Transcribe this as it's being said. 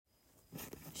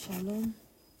Shalom.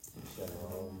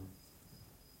 Shalom.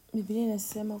 Biblia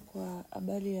inasema kwa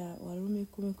habari ya Warumi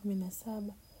 10:17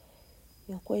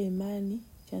 ya kuwa imani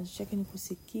chanzo chake ni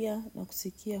kusikia na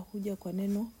kusikia huja kwa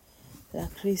neno la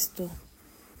Kristo.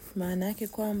 Maana yake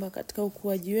kwamba katika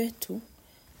ukuaji wetu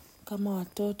kama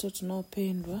watoto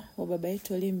tunaopendwa wa Baba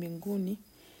yetu aliye mbinguni,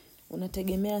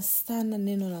 unategemea sana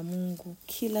neno la Mungu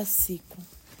kila siku.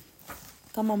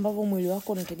 Kama ambavyo mwili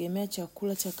wako unategemea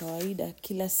chakula cha kawaida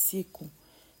kila siku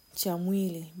cha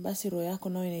mwili, basi roho yako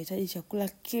nayo inahitaji chakula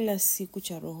kila siku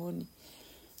cha rohoni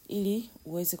ili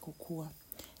uweze kukua.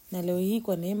 Na leo hii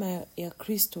kwa neema ya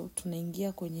Kristo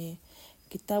tunaingia kwenye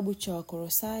kitabu cha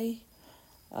Wakolosai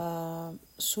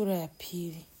sura ya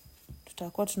Pili.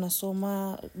 Tutakuwa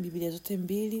tunasoma Biblia zote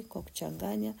mbili kwa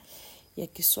kuchanganya, ya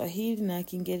Kiswahili na ya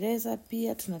Kiingereza,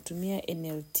 pia tunatumia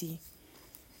NLT.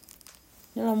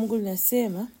 Neno la Mungu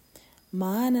linasema,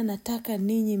 maana nataka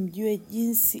ninyi mjue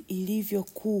jinsi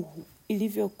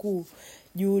ilivyokuu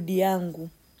juhudi yangu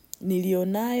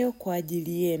nilionayo kwa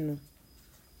ajili yenu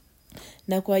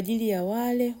na kwa ajili ya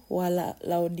wale wa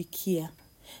Laodikia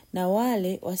na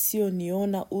wale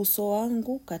wasioniona uso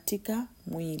wangu katika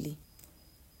mwili.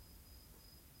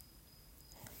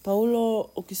 Paulo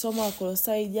ukisoma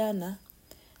Wakolosai jana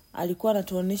alikuwa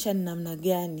anatuonesha ni namna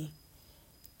gani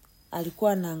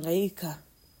alikuwa anahangaika,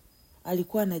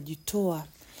 alikuwa anajitoa,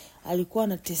 alikuwa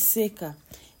anateseka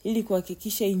ili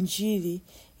kuhakikisha injili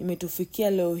imetufikia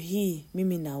leo hii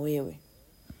mimi na wewe.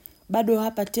 Bado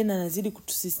hapa tena nazidi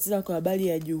kutusisitiza kwa habari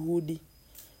ya juhudi.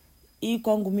 Hii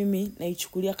kwangu mimi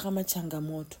naichukulia kama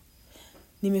changamoto.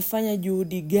 Nimefanya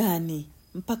juhudi gani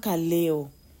mpaka leo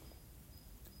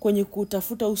kwenye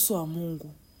kutafuta uso wa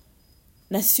Mungu?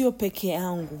 Na sio peke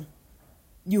yangu.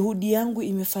 Juhudi yangu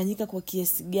imefanyika kwa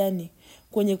kiasi gani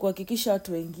kwenye kuhakikisha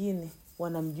watu wengine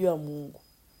wanamjua Mungu?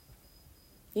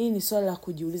 Hii ni swali la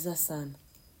kujiuliza sana.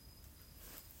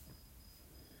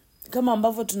 Kama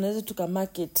ambavyo tunaweza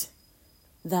tukamarket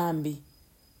dhambi,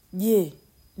 je,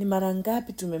 ni mara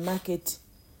ngapi tumemarket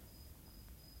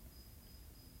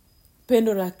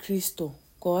pendo la Kristo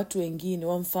kwa watu wengine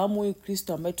wamfahamu huyu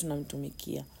Kristo ambaye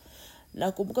tunamtumikia?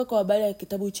 Nakumbuka kwa habari ya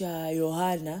kitabu cha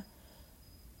Yohana,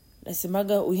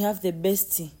 nasemaga we have the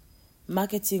best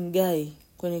marketing guy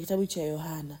kwenye kitabu cha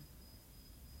Yohana.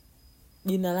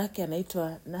 Jina lake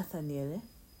anaitwa Nathaniel.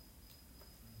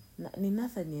 Ni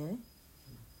Nathaniel?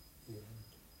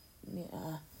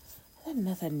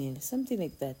 Nathaniel, something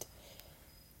like that.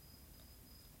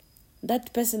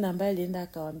 That person ambaye alienda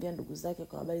akawaambia ndugu zake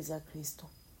kwa habari za Kristo.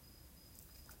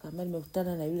 Kama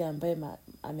nimekutana na yule ambaye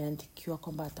ameandikiwa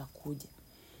kwamba atakuja.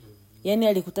 Yaani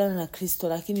alikutana na Kristo,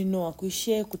 lakini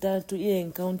hakuishia kukutana tu ile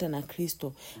encounter na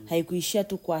Kristo. Haikuishia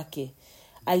tu kwake.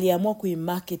 Aliamua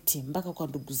kuimarket mpaka kwa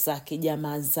ndugu zake,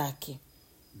 jamaa zake.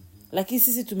 Lakini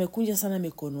sisi tumekunja sana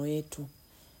mikono yetu.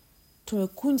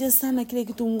 Tumekunja sana kile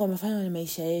kitu Mungu amefanya kwenye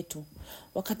maisha yetu.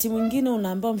 Wakati mwingine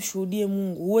unaambiwa mshuhudie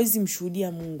Mungu, huwezi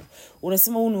mshuhudia Mungu.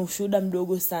 Unasema huu ni ushuhuda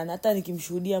mdogo sana, hata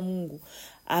nikimshuhudia Mungu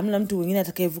hamna mtu mwingine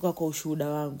atakayevuka kwa ushuhuda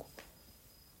wangu.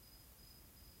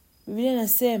 Biblia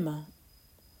inasema,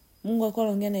 Mungu alikuwa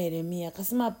anaongea na Yeremia,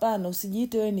 akasema hapana,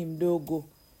 usijiite wewe ni mdogo.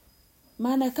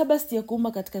 Maana kabla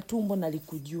sijakuumba katika tumbo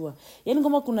nalikujua. Yaani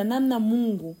kama kuna namna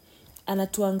Mungu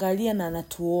anatuangalia na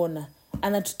anatuona,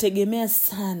 anatutegemea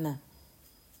sana.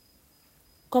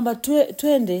 Kwamba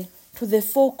twende to the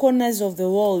four corners of the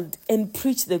world and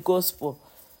preach the gospel.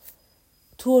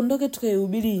 Tuondoke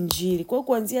tukaihubiri injili. Kwa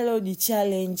kuanzia leo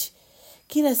challenge.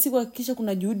 Kila siku hakikisha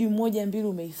kuna juhudi moja mbili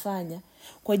umeifanya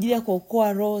kwa ajili ya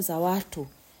kuokoa roho za watu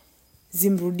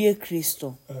zimrudie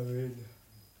Kristo. Amen.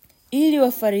 Ili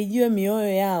wafarijiwe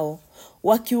mioyo yao,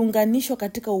 wakiunganishwa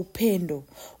katika upendo,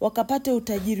 wakapate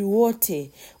utajiri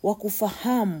wote wa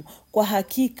kufahamu kwa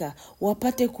hakika,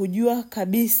 wapate kujua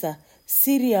kabisa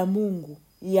siri ya Mungu,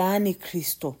 yaani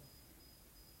Kristo,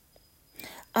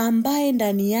 ambaye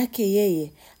ndani yake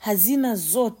yeye hazina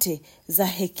zote za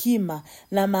hekima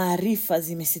na maarifa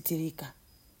zimesitirika.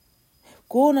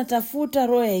 Kwa hiyo unatafuta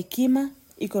roho ya hekima,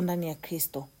 iko ndani ya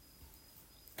Kristo.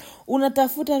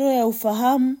 Unatafuta roho ya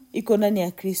ufahamu, iko ndani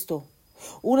ya Kristo.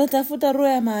 Unatafuta roho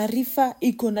ya maarifa,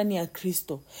 iko ndani ya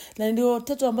Kristo. Na ndio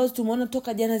tatu ambazo tumeona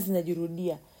toka jana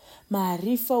zinajirudia: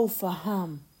 maarifa,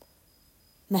 ufahamu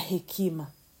na hekima.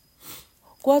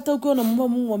 Kwa hata ukiwa unamuomba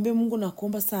Mungu, mwambie Mungu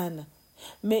nakuomba sana,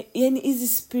 yaani hizi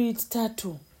spirit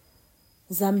tatu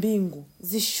za mbingu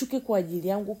zishuke kwa ajili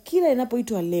yangu kila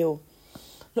inapoitwa leo.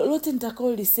 Lolote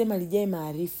nitakao lisema lijae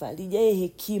maarifa, lijae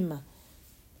hekima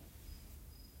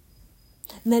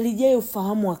na lijae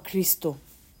ufahamu wa Kristo.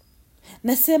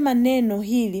 Nasema neno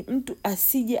hili mtu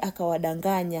asije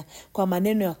akawadanganya kwa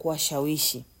maneno ya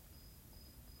kuwashawishi.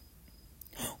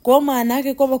 Kwa maana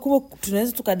yake kwamba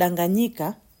tunaweza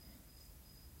tukadanganyika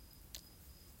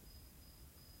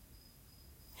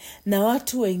na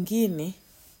watu wengine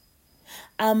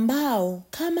ambao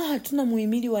kama hatuna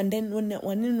muhimili wa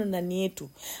neno ndani yetu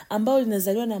ambao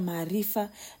linazaliwa na maarifa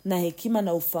na hekima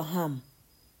na ufahamu,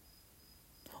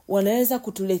 wanaweza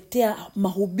kutuletea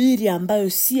mahubiri ambayo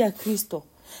si ya Kristo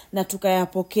na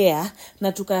tukayapokea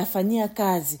na tukayafanyia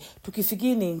kazi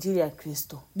tukifikiri ni injili ya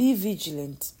Kristo. Be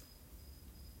vigilant.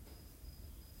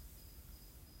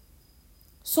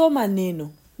 Soma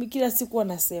neno. Mimi kila siku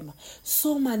wanasema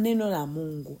soma neno la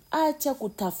Mungu. Acha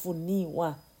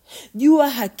kutafuniwa. Jua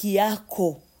haki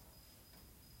yako.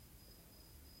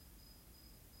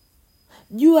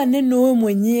 Jua neno wewe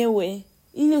mwenyewe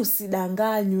ili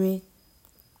usidanganywe.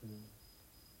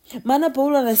 Maana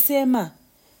Paulo anasema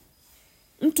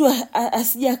mtu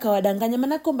asije akawadanganya.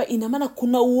 Maana kwamba ina maana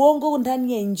kuna uongo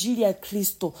ndani ya injili ya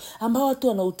Kristo ambao watu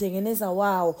wanautengeneza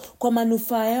wao kwa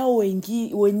manufaa yao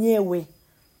wenyewe.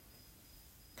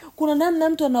 Kuna namna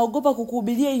mtu anaogopa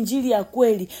kukuhubiria injili ya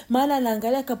kweli, maana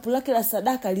anaangalia kapu lake la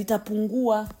sadaka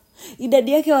litapungua.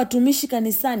 Idadi yake watumishi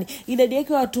kanisani, idadi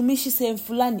yake watumishi sehemu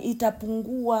fulani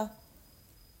itapungua.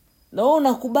 Na wewe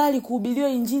unakubali kuhubiriwa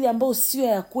injili ambayo sio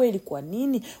ya kweli. Kwa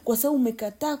nini? Kwa sababu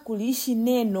umekataa kuliishi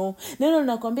neno. Neno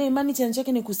linakwambia imani chanzo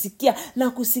chake ni kusikia, na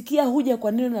kusikia huja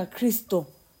kwa neno la Kristo.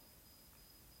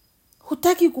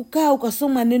 Hutaki kukaa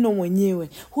ukasoma neno mwenyewe.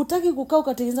 Hutaki kukaa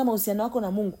ukatengeneza mahusiano yako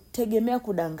na Mungu. Tegemea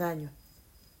kudanganywa.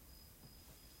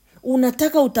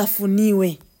 Unataka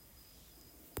utafuniwe.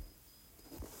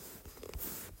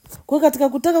 Kwa katika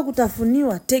kutaka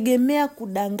kutafuniwa, tegemea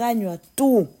kudanganywa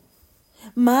tu.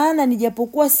 Maana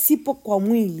nijapokuwa sipo kwa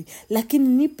mwili, lakini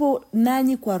nipo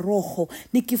nanyi kwa roho,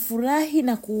 nikifurahi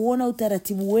na kuona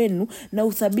utaratibu wenu na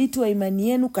uthabiti wa imani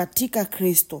yenu katika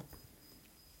Kristo.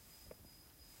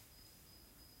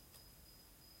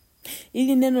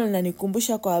 Ili neno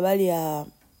linanikumbusha kwa habari ya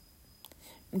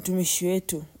mtumishi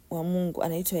wetu wa Mungu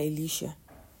anaitwa Elisha.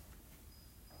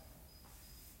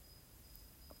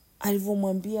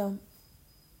 Alivyomwambia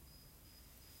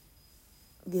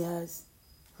Gehazi,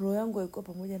 roho yangu haiko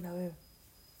pamoja na wewe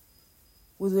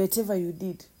with whatever you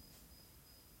did.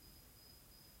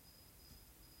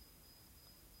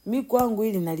 Mimi kwangu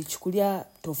hili nalichukulia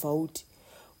tofauti.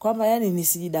 Kwamba yani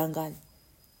nisijidanganye.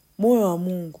 Moyo wa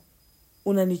Mungu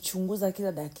unanichunguza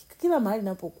kila dakika, kila mahali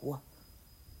ninapokuwa.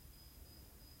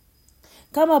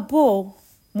 Kama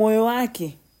moyo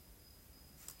wake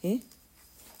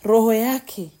roho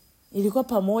yake ilikuwa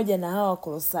pamoja na hawa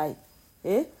Wakolosai,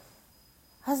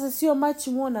 hasa sio machi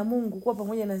muona Mungu kuwa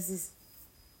pamoja na sisi.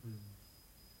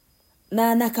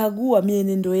 Na anakagua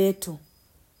mienendo yetu.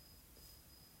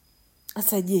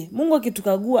 Sasa je, Mungu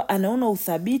akitukagua anaona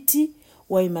uthabiti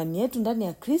wa imani yetu ndani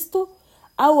ya Kristo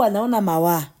au anaona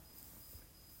mawaa?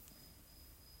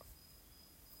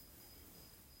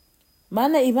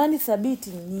 Maana imani thabiti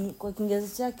ni kwa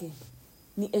Kiingereza chake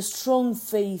ni a strong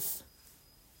faith.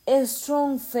 A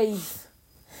strong faith.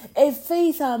 A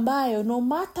faith ambayo no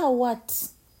matter what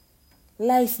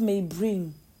life may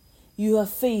bring, your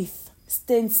faith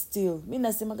stands still. Mimi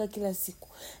nasemaga kila siku,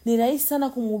 ni rahisi sana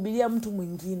kumhubiria mtu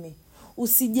mwingine.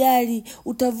 Usijali,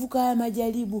 utavuka haya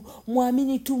majaribu,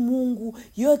 muamini tu Mungu,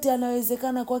 yote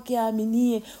yanawezekana kwake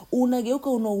aaminie. Unageuka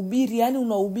unahubiri, yani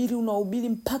unahubiri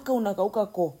mpaka unakauka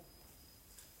koo.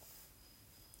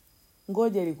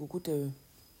 Ngoja likukute wewe.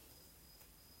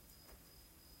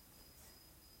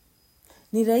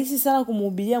 Ni rahisi sana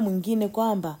kumhubiria mwingine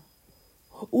kwamba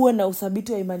uwe na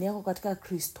uthabiti wa imani yako katika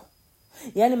Kristo.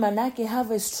 Yani maana yake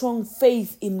have a strong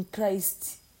faith in Christ.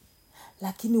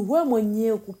 Lakini wewe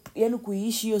mwenyewe yani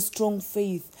kuiishi hiyo strong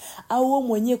faith au wewe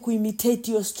mwenyewe kuimitate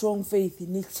hiyo strong faith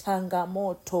ni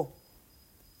changamoto.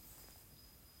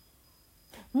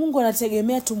 Mungu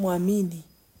anategemea tumwamini.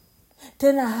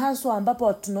 Tena haswa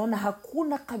ambapo tunaona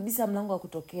hakuna kabisa mlango wa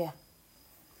kutokea.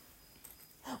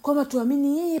 Kwamba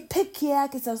tuamini yeye peke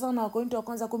yake, sawa na Wakorintho wa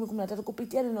kwanza 10:13,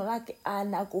 kupitia neno lake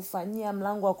anakufanyia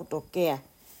mlango wa kutokea.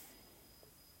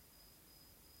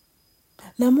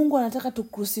 Na Mungu anataka to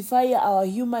crucify our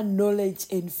human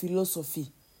knowledge and philosophy.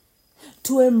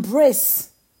 To embrace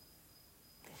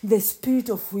the spirit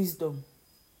of wisdom.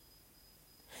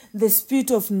 The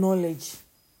spirit of knowledge.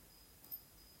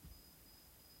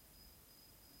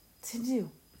 Sindio?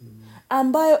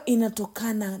 Ambayo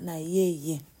inatokana na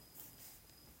yeye.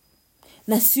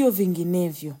 Na sio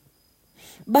vinginevyo.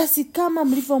 Basi kama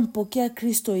mlivyompokea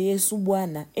Kristo Yesu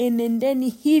Bwana, enendeni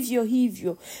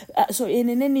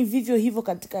vivyo hivyo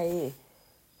katika yeye.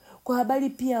 Kwa habari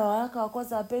pia waraka wa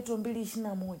kwanza wa Petro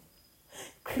 2:21.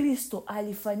 Kristo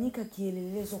alifanyika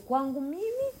kielelezo kwangu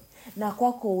mimi na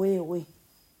kwako wewe.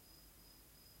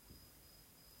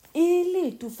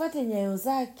 ili tufate nyayo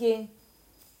zake.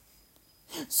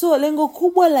 So lengo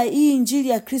kubwa la hii injili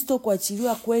ya Kristo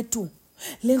kuachiliwa kwetu,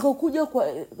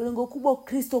 lengo kubwa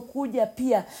Kristo kuja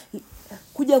pia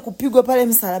kuja kupigwa pale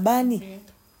msalabani.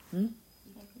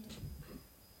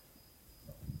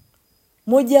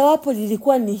 Moja wapo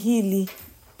lilikuwa ni hili: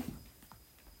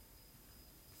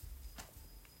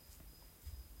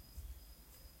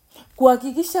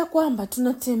 kuhakikisha kwamba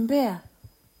tunatembea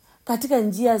katika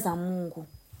njia za Mungu,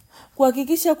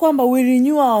 kuhakikisha kwamba we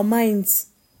renew our minds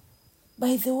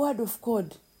by the word of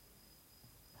God,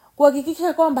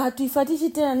 kuhakikisha kwamba hatuifatishi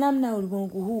tena namna ya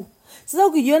ulimwengu huu. Sasa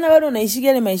ukijiona bado unaishi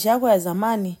yale maisha yako ya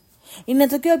zamani,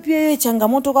 inatakiwa pia iwe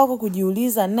changamoto kwako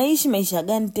kujiuliza, naishi maisha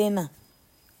gani tena?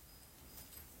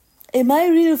 Am I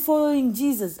really following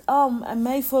Jesus? Am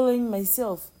I following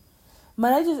myself?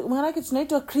 Maana yake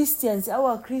tunaitwa Christians au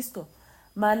Wakristo.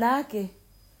 Maana yake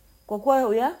kwa kuwa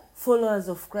we are followers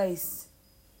of Christ,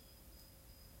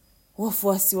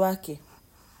 wafuasi wake,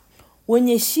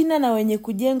 wenye shina na wenye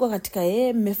kujengwa katika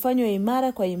yeye, mmefanywa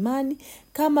imara kwa imani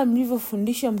kama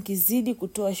mlivyofundishwa, mkizidi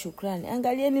kutoa shukrani.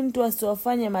 Angalieni mtu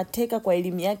asiwafanye mateka kwa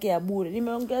elimu yake ya bure.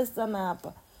 Nimeongea sana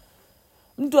hapa.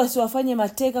 Mtu asiwafanye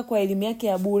mateka kwa elimu yake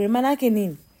ya bure. Maana yake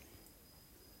nini?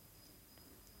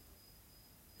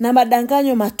 Na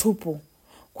madanganyo matupu,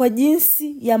 kwa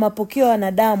jinsi ya mapokeo ya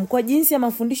wanadamu, kwa jinsi ya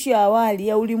mafundisho ya awali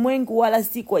ya ulimwengu, wala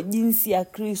si kwa jinsi ya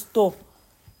Kristo.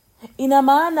 Ina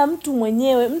maana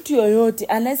mtu yoyote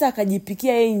anaweza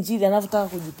akajipikia yeye injili anavyotaka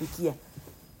kujipikia,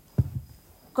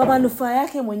 kwa manufaa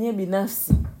yake mwenyewe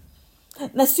binafsi,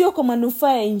 na sio kwa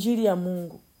manufaa ya injili ya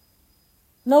Mungu.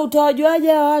 Na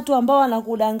utawajuaje watu ambao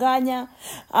wanakudanganya,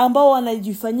 ambao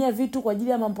wanajifanyia vitu kwa ajili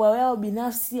ya mambo yao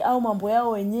binafsi au mambo yao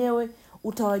wenyewe?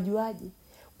 Utawajuaje?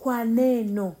 Kwa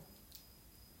neno.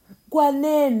 Kwa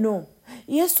neno.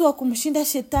 Yesu hakumshinda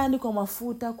shetani kwa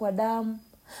mafuta, kwa damu.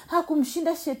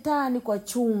 Hakumshinda shetani kwa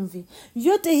chumvi.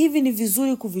 Vyote hivi ni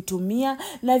vizuri kuvitumia,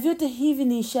 na vyote hivi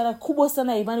ni ishara kubwa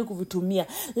sana ya imani kuvitumia,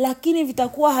 lakini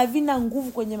vitakuwa havina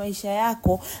nguvu kwenye maisha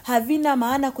yako, havina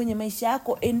maana kwenye maisha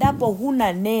yako endapo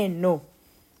huna neno.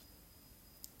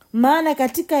 Maana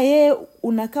katika yeye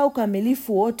unakaa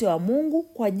ukamilifu wote wa Mungu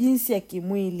kwa jinsi ya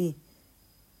kimwili,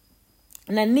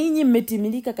 na ninyi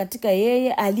mmetimilika katika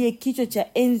yeye aliye kichwa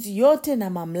cha enzi yote na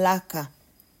mamlaka.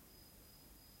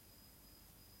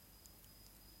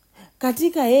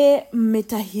 Katika yeye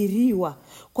mmetahiriwa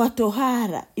kwa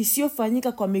tohara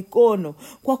isiyofanyika kwa mikono,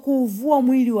 kwa kuuvua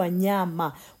mwili wa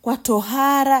nyama, kwa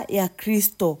tohara ya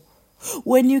Kristo.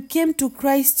 When you came to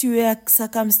Christ, you were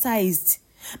circumcised,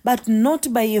 but not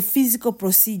by a physical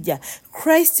procedure.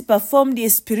 Christ performed a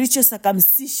spiritual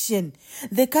circumcision,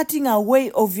 the cutting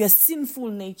away of your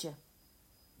sinful nature.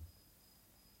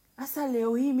 Asa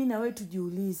leo hii mimi na wewe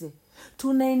tujiulize,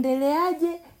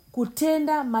 tunaendeleaje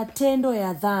kutenda matendo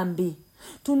ya dhambi?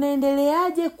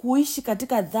 Tunaendeleaje kuishi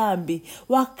katika dhambi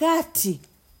wakati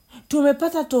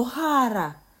tumepata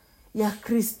tohara ya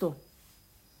Kristo?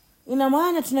 Ina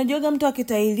maana tunajioga mtu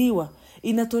akitahiriwa,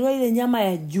 inatolewa ile nyama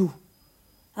ya juu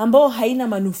ambao haina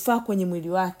manufaa kwenye mwili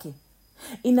wake.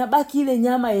 Inabaki ile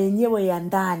nyama yenyewe ya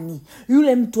ndani,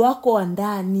 yule mtu wako wa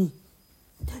ndani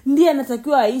ndiye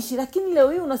anatakiwa aishi. Lakini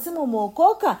leo hii unasema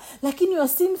umeokoka, lakini your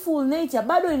sinful nature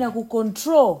bado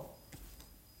inakucontrol.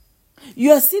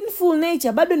 Your sinful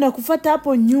nature bado inakufuata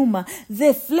hapo nyuma.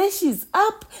 The flesh is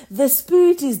up, the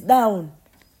spirit is down.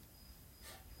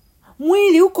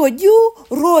 Mwili uko juu,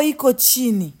 roho iko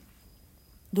chini.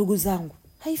 Ndugu zangu,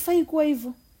 haifai kuwa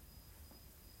hivyo.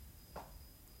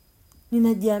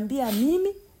 Ninajiambia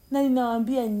mimi na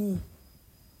ninawaambia nyinyi,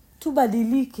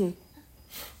 tubadilike.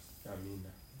 Amina.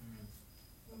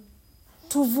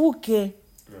 Tuvuke.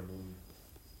 Amina.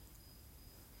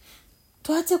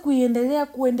 Tuache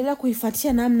kuendelea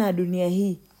kuifuatia namna ya dunia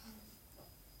hii.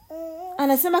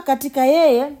 Anasema katika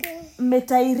yeye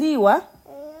mmetahiriwa.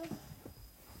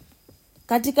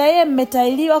 Katika yeye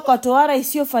mmetahiriwa kwa tohara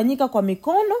isiyofanyika kwa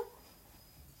mikono,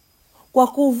 kwa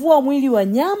kuvua mwili wa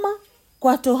nyama,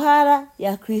 kwa tohara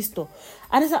ya Kristo.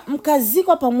 Anasema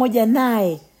mkazikwa pamoja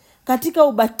naye katika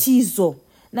ubatizo,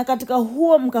 na katika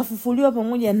huo mkafufuliwa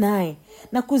pamoja naye,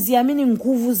 na kuziamini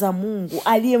nguvu za Mungu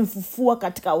aliyemfufua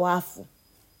katika wafu.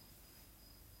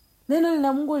 Neno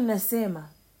la Mungu linasema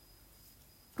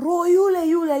roho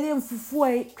yule aliyemfufua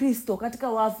Kristo katika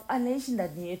wafu anaishi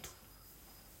ndani yetu.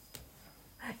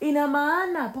 Ina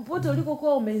maana popote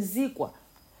ulikokuwa umezikwa,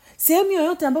 sehemu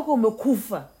yoyote ambako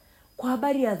umekufa kwa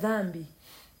habari ya dhambi,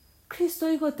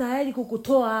 Kristo yuko tayari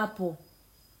kukutoa hapo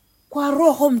kwa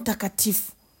Roho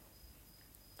Mtakatifu.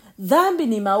 Dhambi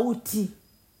ni mauti,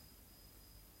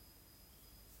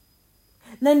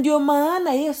 na ndio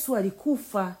maana Yesu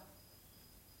alikufa.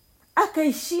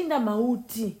 akaishinda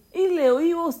mauti. Ile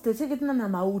hiyo usiteseke tena na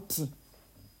mauti.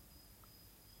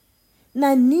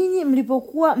 Na ninyi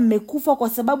mlipokuwa mmekufa kwa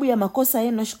sababu ya makosa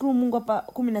yenu. Nashukuru Mungu hapa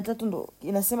 13 ndo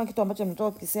inasema kitu ambacho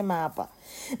nimetoka kusema hapa.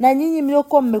 Na nyinyi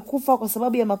mliokuwa mmekufa kwa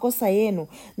sababu ya makosa yenu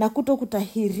na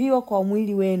kutokutahiriwa kwa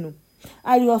mwili wenu,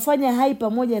 aliwafanya hai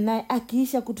pamoja naye,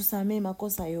 akiisha kutusamehe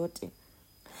makosa yote,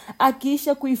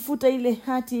 akiisha kuifuta ile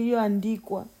hati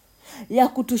iliyoandikwa ya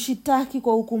kutushitaki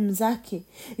kwa hukumu zake,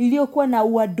 iliyokuwa na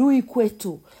uadui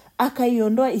kwetu,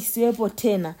 akaiondoa isiwepo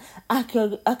tena,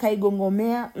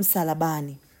 akaigongomea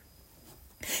msalabani.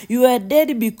 You are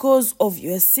dead because of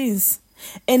your sins,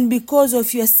 and because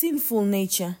of your sinful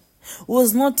nature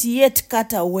was not yet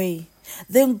cut away.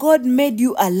 Then God made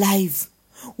you alive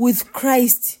with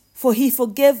Christ, for he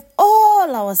forgave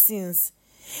all our sins.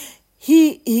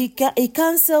 He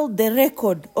canceled the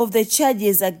record of the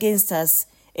charges against us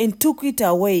and took it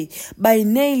away by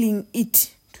nailing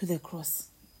it to the cross.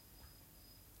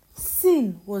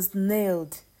 Sin was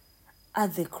nailed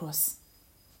at the cross.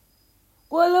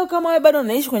 Kwa leo kama wewe bado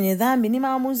unaishi kwenye dhambi, ni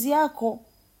maamuzi yako.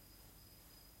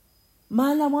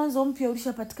 Maana mwanzo mpya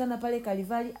ulishapatikana pale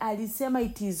Kalvari. Alisema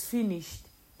it is finished.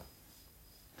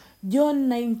 John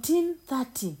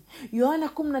 19:30, Yohana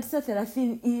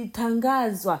 19:30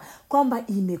 ilitangazwa kwamba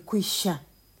imekwisha.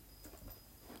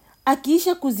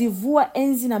 Akiisha kuzivua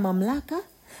enzi na mamlaka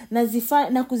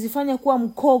na kuzifanya kuwa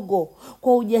mkogo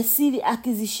kwa ujasiri,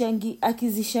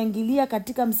 akizishangilia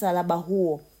katika msalaba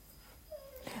huo.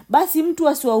 Basi mtu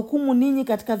asiwahukumu ninyi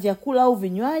katika vyakula au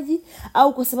vinywaji,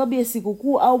 au kwa sababu ya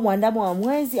sikukuu au mwandamo wa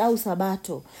mwezi au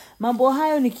sabato. Mambo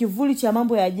hayo ni kivuli cha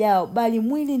mambo yajao, bali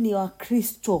mwili ni wa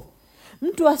Kristo.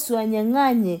 Mtu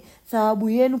asiwanyang'anye thawabu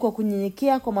yenu kwa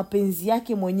kunyenyekea kwa mapenzi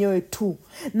yake mwenyewe tu,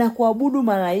 na kuabudu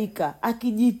malaika,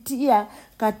 akijitia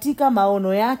katika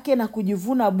maono yake na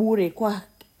kujivuna bure kwa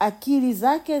akili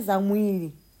zake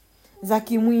za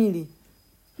kimwili.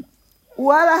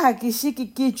 Wala hakishiki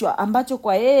kichwa, ambacho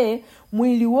kwa yeye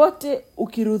mwili wote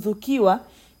ukirudhukiwa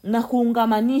na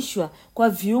kuungamanishwa kwa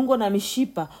viungo na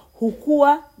mishipa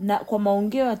hukua na kwa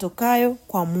maongeo yatokayo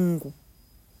kwa Mungu.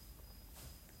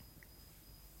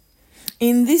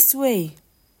 In this way,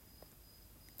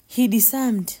 he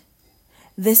disarmed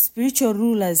the spiritual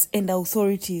rulers and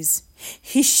authorities.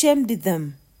 He shamed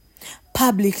them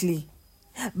publicly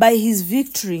by his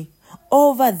victory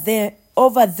over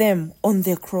them on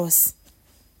the cross.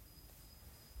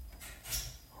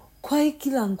 Kwa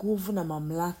kila nguvu na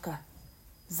mamlaka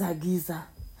za giza,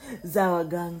 za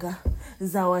waganga,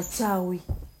 za wachawi,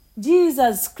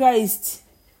 Jesus Christ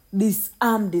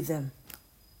disarmed them.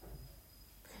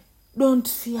 Don't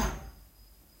fear.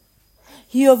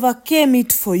 He overcame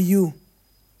it for you.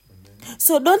 Amen.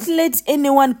 So don't let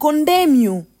anyone condemn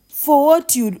you for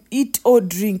what you eat or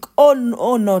drink or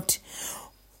not,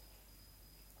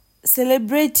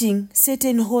 celebrating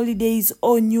certain holidays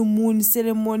or new moon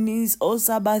ceremonies or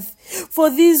Sabbath. For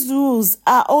these rules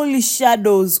are only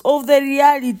shadows of the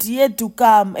reality yet to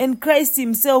come, and Christ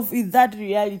himself is that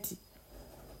reality.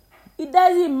 It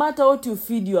doesn't matter what you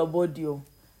feed your body.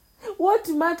 What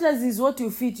matters is what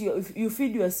you feed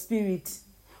your spirit.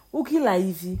 Ukila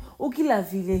hivi, ukila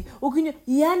vile,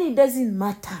 yani it doesn't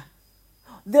matter.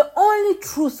 The only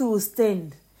truth will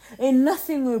stand and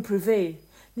nothing will prevail.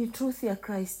 Ni truth ya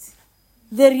Christ.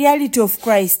 The reality of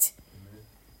Christ.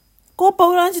 Kwa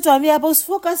Paulo anatuambia hapa,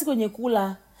 usifocus kwenye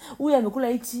kula. Huyu amekula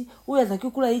hichi, huyu hataki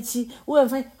kula hichi, huyu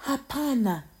amefanya.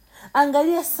 Hapana.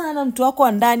 Angalia sana mtu wako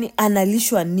wa ndani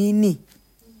analishwa nini.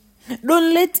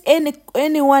 Don't let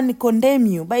anyone condemn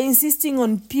you by insisting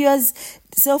on pure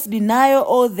self-denial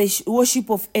or the worship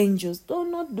of angels. Do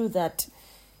not do that.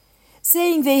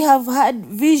 Saying they have had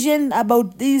vision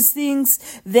about these things,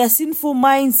 their sinful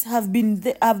minds have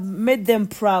made them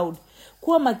proud.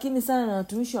 Kuwa makini sana na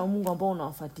watumishi wa Mungu ambao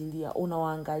unawafuatilia,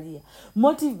 unawaangalia.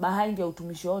 Motive behind ya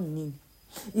utumishi wao ni nini?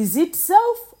 Is it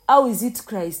self au is it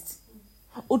Christ?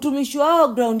 Utumishi wao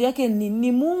ground yake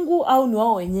ni Mungu au ni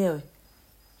wao wenyewe?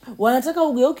 Wanataka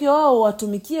ugeuke wao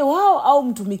watumikie wao au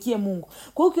mtumikie Mungu.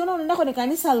 Kwa hiyo ukiona unaenda kwenye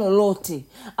kanisa lolote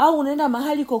au unaenda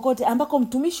mahali kokote ambako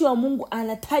mtumishi wa Mungu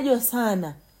anatajwa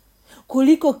sana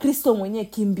kuliko Kristo mwenyewe,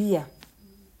 kimbia.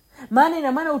 Maana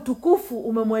ina maana utukufu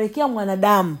umemwelekea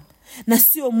mwanadamu na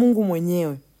sio Mungu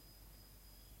mwenyewe.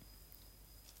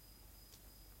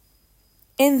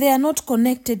 And they are not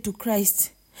connected to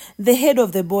Christ, the head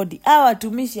of the body. Hawa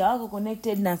watumishi hawako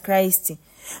connected na Christ.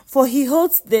 For he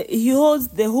holds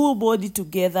the whole body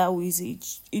together with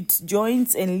its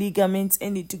joints and ligaments,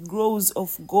 and it grows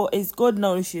of God as God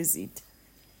nourishes it.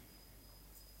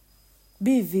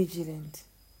 Be vigilant.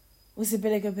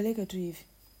 Usipeleke tu hivi.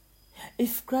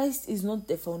 If Christ is not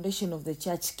the foundation of the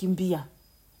church, kimbia.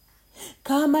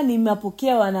 Kama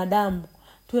nimepokea wanadamu,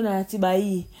 tuwe na ratiba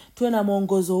hii, tuwe na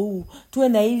mwongozo huu, tuwe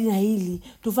na hili na hili,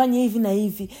 tufanye hivi na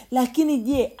hivi. Lakini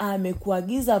je,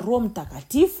 amekuagiza Roho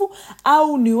Mtakatifu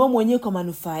au ni wewe mwenyewe kwa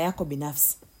manufaa yako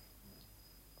binafsi?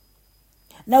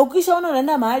 Na ukishaona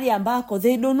unaenda mahali ambako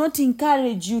they do not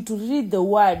encourage you to read the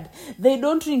word, they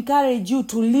don't encourage you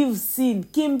to live sin,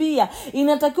 kimbia.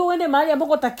 Inatakiwa uende mahali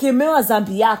ambako utakemewa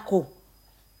dhambi yako.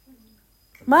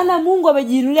 Maana Mungu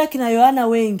amejiinulia kina Yohana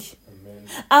wengi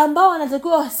ambao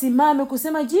wanatakiwa wasimame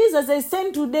kusema, Jesus, I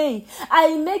stand today,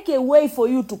 I make a way for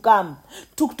you to come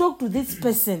to talk to this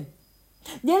person.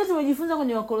 Jana tumejifunza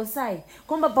kwenye Wakolosai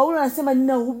kwamba Paulo anasema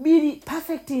ninahubiri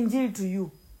perfect injili to you,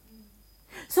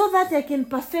 so that I can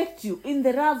perfect you in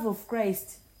the love of Christ.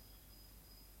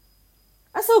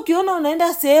 Asa ukiona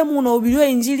unaenda sehemu unahubiriwa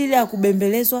injili ile ya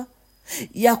kubembelezwa,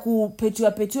 ya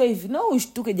kupetiwa hivi, no,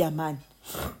 ushtuke jamani.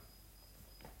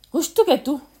 Ushtuke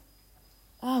tu.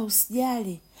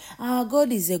 Usijali. Our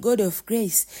God is a God of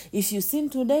grace. If you sin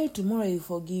today, tomorrow he will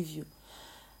forgive you.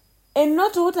 And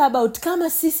not what about kama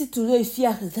sisi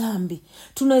tulioifia dhambi,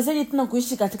 tunawezaje tena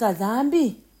kuishi katika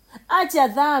dhambi? Acha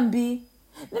dhambi.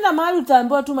 Nenda mahali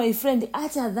utaambiwa tu, my friend,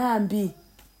 acha dhambi.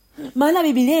 Maana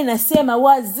Biblia inasema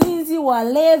wazinzi,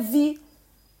 walevi,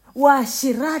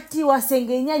 waashirati,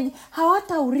 wasengenyaji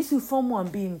hawataurithi ufalme wa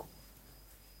mbingu.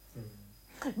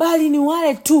 Bali ni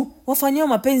wale tu wafanyao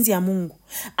mapenzi ya Mungu.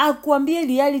 Akuambie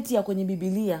reality ya kwenye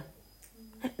Biblia,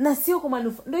 na sio kwa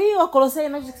manufaa. Ndio hiyo Wakolosai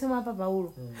anachosema hapa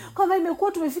Paulo. Kwamba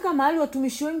imekuwa tumefika mahali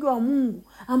watumishi wengi wa Mungu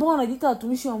ambao wanajiita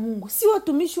watumishi wa Mungu, si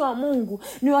watumishi wa Mungu,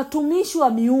 ni watumishi wa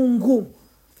miungu.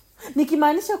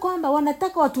 Nikimaanisha kwamba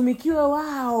wanataka watumikiwe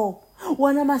wao,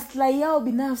 wana maslahi yao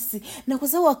binafsi. Na kwa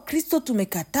sababu Wakristo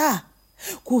tumekataa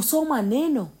kusoma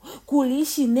neno,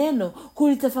 kuliishi neno,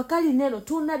 kulitafakari neno,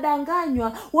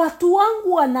 tunadanganywa. Watu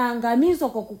wangu wanaangamizwa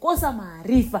kwa kukosa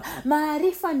maarifa.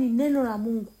 Maarifa ni neno la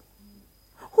Mungu.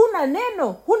 Huna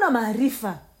neno, huna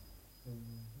maarifa.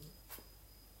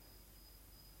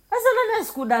 Sasa nani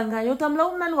asikudanganya?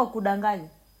 Utamlaumu nani kwa kudanganya?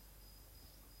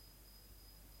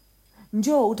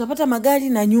 Njoo utapata magari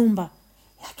na nyumba.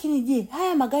 Lakini je,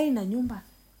 haya magari na nyumba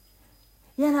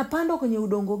yanapandwa kwenye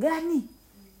udongo gani?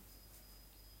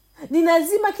 Ni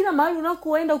lazima kila mahali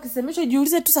unakoenda ukisemeshwa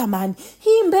jiulize tu, samani,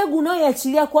 hii mbegu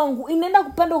unayoachilia kwangu inaenda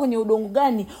kupandwa kwenye udongo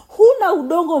gani? Huna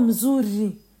udongo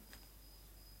mzuri.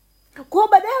 Kwa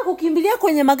badala ya kukimbilia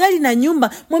kwenye magari na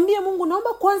nyumba, mwambie Mungu,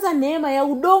 naomba kwanza neema ya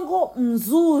udongo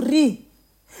mzuri,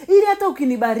 ili hata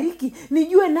ukinibariki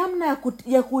nijue namna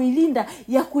ya kuilinda,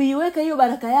 ya kuiweka hiyo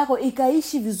baraka yako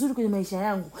ikaishi vizuri kwenye maisha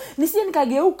yangu. Nisije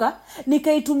nikageuka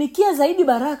nikaitumikia zaidi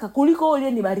baraka kuliko wewe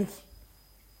uliyenibariki.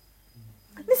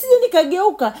 Nisije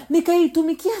nikageuka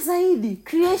nikaitumikia zaidi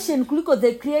creation kuliko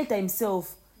the creator himself.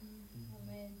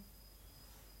 Amen.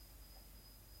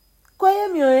 Kwa hiyo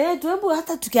mioyo yetu, hebu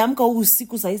hata tukiamka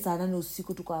usiku saa 8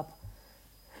 usiku tuko hapa,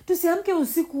 tusiamke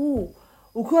usiku huu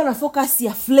ukiwa na focus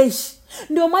ya flesh.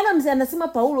 Ndio maana mzee anasema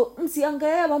Paulo,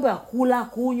 msiangalie mambo ya kula,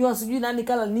 kunywa, sijui nani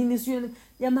kala nini, sijui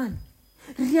jamani.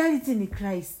 Reality ni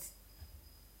Christ.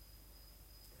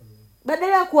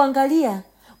 Badala ya kuangalia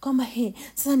kama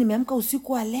sasa nimeamka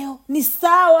usiku wa leo, ni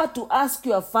sawa to ask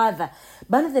your father.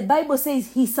 But the Bible says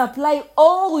he supply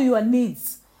all your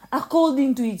needs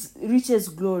according to his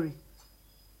riches glory.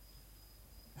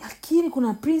 Lakini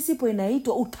kuna principle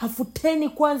inaitwa utafuteni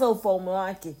kwanza ufalme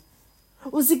wake.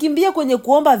 Usikimbie kwenye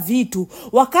kuomba vitu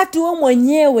wakati wewe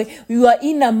mwenyewe your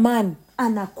inner man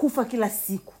anakufa kila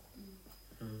siku.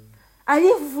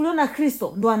 Aliyefufuliwa na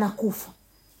Kristo ndo anakufa.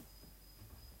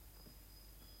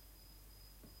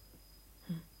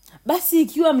 Basi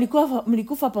ikiwa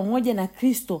mlikufa pamoja na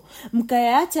Kristo,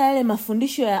 mkayaacha yale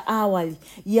mafundisho ya awali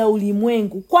ya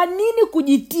ulimwengu, kwa nini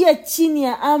kujitia chini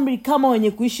ya amri kama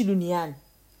wenye kuishi duniani?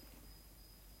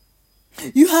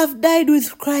 You have died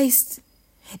with Christ,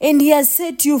 and he has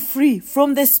set you free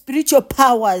from the spiritual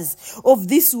powers of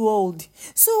this world.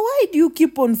 So why do you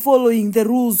keep on following the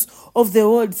rules of the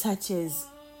world such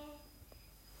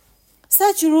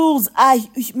rules are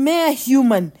mere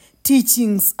human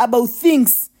teachings about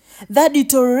things that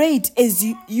deteriorate as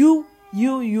you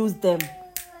use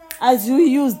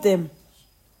them.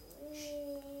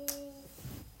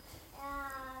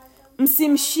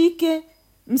 Msimshike,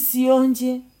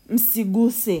 msionje,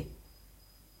 msiguse.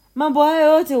 Mambo haya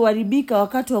yote huharibika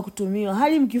wakati wa kutumiwa,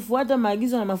 hali mkifuata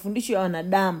maagizo na mafundisho ya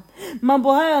wanadamu.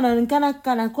 Mambo haya yanaonekana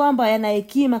kana kwamba yana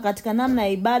hekima katika namna ya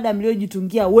ibada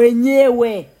mliojitungia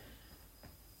wenyewe.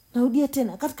 Narudia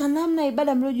tena, katika namna ya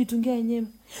ibada mliojitungia wenyewe,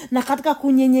 na katika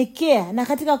kunyenyekea, na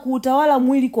katika kuutawala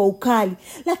mwili kwa ukali.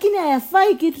 Lakini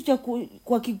hayafai kitu cha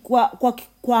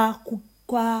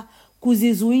kwa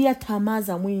kuzizuia tamaa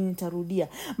za mwili. Nitarudia.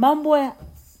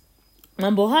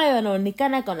 Mambo hayo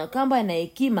yanaonekana kana kwamba yana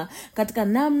hekima katika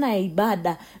namna ya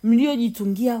ibada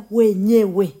mliojitungia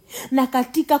wenyewe, na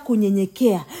katika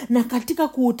kunyenyekea, na katika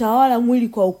kuutawala mwili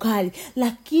kwa ukali.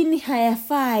 Lakini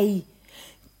hayafai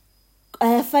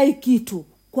kitu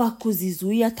kwa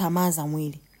kuzizuia tamaa za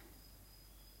mwili.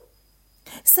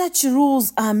 Such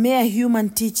rules are mere human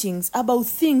teachings about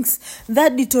things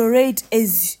that deteriorate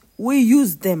as we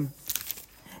use them.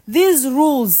 These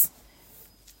rules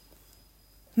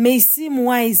may seem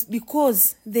wise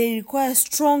because they require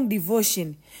strong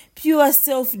devotion, pure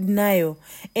self-denial,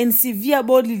 and severe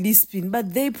bodily discipline,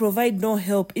 but they provide no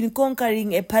help in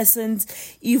conquering a person's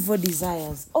evil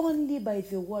desires. Only by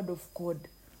the word of God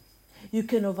you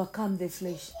can overcome the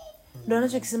flesh. Ndio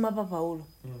anachokisema hapa Paulo.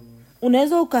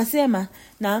 Unaweza ukasema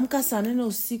naamka saa 4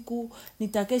 usiku,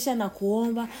 nitakesha na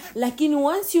kuomba, lakini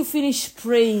once you finish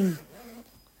praying,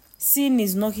 sin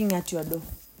is knocking at your door.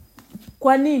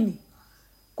 Kwa nini?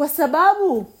 Kwa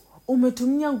sababu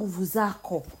umetumia nguvu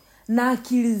zako na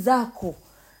akili zako,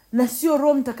 na sio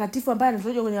Roho Mtakatifu ambaye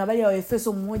anatoka kwenye habari ya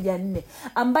Waefeso 1:4,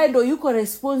 ambaye ndio yuko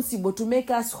responsible to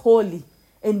make us holy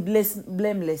and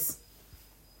blameless.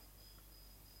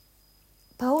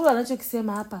 Paulo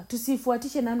anachokisema hapa,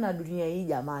 tusifuatishe namna ya dunia hii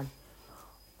jamani.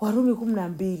 Warumi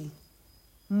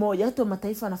 12:1, hata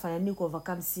mataifa wanafanya nini ku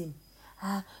overcome sin?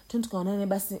 Tunaonana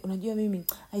basi, unajua mimi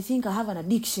I think I have an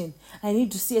addiction, I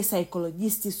need to see a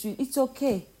psychologist. It's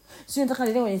okay. Sio nataka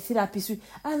niende kwenye therapy.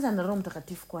 Anza na Roho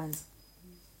Mtakatifu kwanza.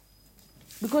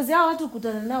 Because hao watu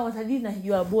kutana nao watadili na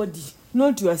your body,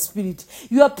 not your spirit.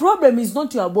 Your problem is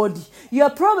not your body.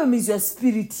 Your problem is your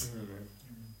spirit.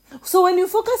 So when you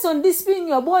focus on disciplining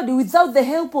your body without the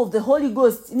help of the Holy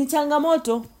Ghost, ni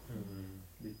changamoto.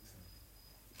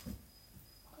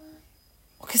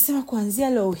 Ukisema kuanzia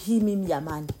leo hii mimi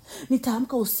jamani,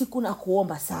 nitaamka usiku na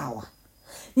kuomba, sawa.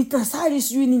 Nitasali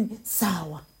sijui nini,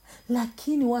 sawa.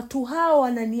 Lakini watu hao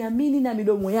wananiamini na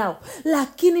midomo yao,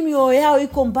 lakini mioyo yao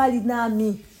iko mbali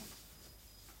nami.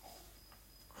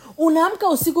 Unaamka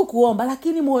usiku kuomba,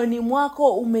 lakini moyoni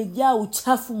mwako umejaa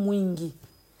uchafu mwingi.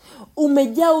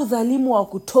 Umejaa udhalimu wa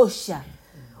kutosha.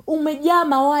 Umejaa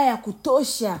mawaya ya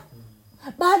kutosha.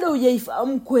 Bado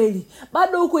hujaifahamu kweli.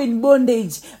 Bado uko in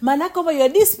bondage. Maana kwamba you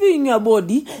are disciplining your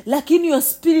body, lakini your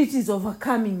spirit is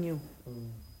overcoming you.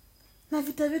 Na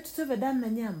vita vyetu sio vya damu na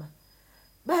nyama,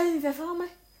 bali ni vya falme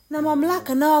na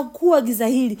mamlaka na wakuu wa giza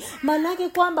hili. Maana yake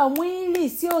kwamba mwili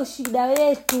sio shida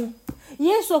yetu.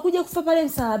 Yesu hakuja kufa pale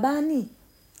msalabani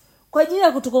kwa ajili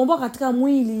ya kutukomboa katika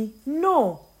mwili.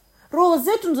 No. Roho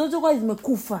zetu zote kwa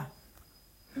zimekufa.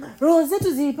 Roho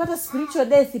zetu zilipata spiritual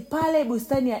death pale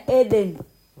bustani ya Eden.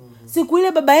 Siku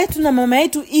ile baba yetu na mama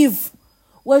yetu Eve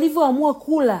walivyoamua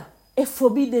kula a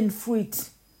forbidden fruit.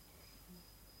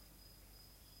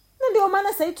 Na ndio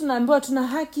maana sasa tunaambiwa tuna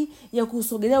haki ya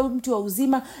kusogelea mti wa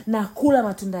uzima na kula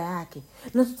matunda yake,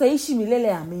 na tutaishi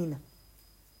milele, amina.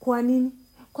 Kwa nini?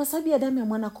 Kwa sababu ya damu ya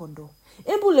mwana kondoo.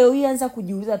 Hebu leo hii anza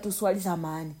kujiuliza tu swali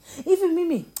zamani. Hivi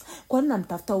mimi kwa nini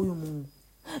namtafuta huyu Mungu?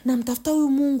 Namtafuta huyu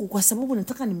Mungu kwa sababu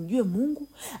nataka nimjue Mungu,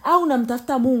 au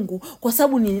namtafuta Mungu kwa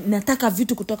sababu nataka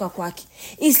vitu kutoka kwake?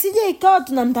 Isije ikawa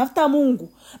tunamtafuta Mungu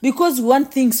because we want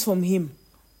things from him.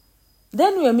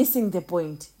 Then we are missing the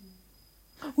point.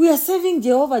 We are serving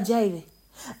Jehovah Jireh,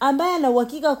 ambaye ana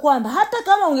uhakika kwamba hata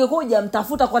kama ungekuwa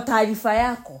hujamtafuta, kwa taarifa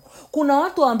yako, kuna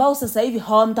watu ambao sasa hivi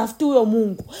hawamtafuti huyo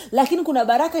Mungu, lakini kuna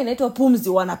baraka inaitwa pumzi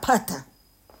wanapata.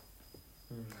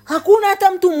 Hakuna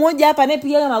hata mtu mmoja hapa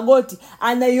anayepiga magoti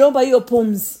anaiomba hiyo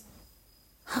pumzi.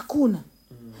 Hakuna.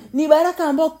 Ni baraka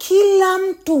ambayo kila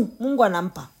mtu Mungu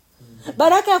anampa.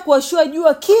 Baraka ya kuwashua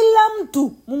jua kila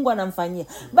mtu Mungu anamfanyia.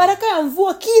 Baraka ya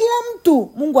mvua kila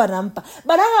mtu Mungu anampa.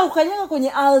 Baraka ya kukanyaga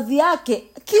kwenye ardhi yake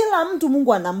kila mtu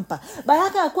Mungu anampa.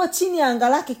 Baraka ya kuwa chini ya anga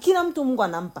lake kila mtu Mungu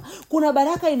anampa. Kuna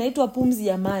baraka inaitwa pumzi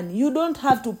ya amani. You don't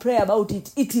have to pray about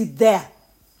it. It is there.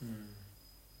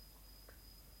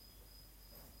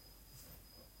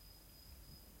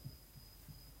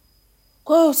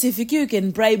 Kwa hiyo usifikiri you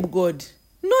can bribe God.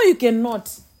 No, you cannot.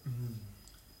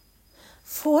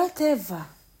 For whatever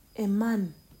a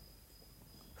man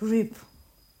reap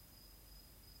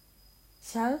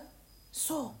shall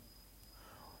sow.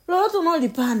 Lolote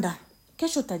unalipanda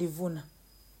kesho utalivuna.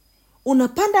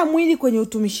 Unapanda mwili kwenye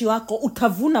utumishi wako,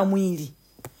 utavuna mwili.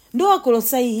 Ndio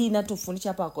Wakolosai hii inatufundisha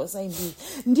hapa. Wakolosai 2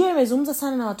 ndio imezungumza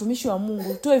sana na watumishi wa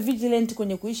Mungu. Tuwe vigilant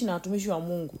kwenye kuishi na watumishi wa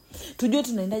Mungu, tujue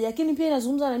tunaendaje. Lakini pia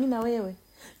inazungumza na mimi na wewe.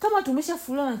 Kama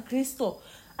tumeshafufuliwa na Kristo,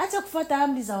 acha kufuata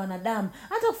amri za wanadamu,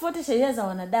 acha kufuata sheria za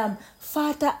wanadamu,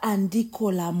 fuata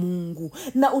andiko la Mungu.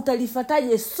 Na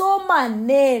utalifuataje? Soma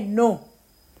neno,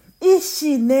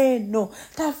 ishi neno,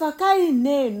 tafakari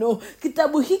neno.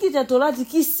 Kitabu hiki cha Torati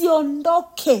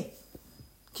kisiondoke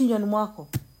kinywani mwako.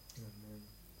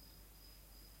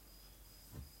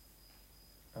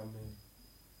 Amen.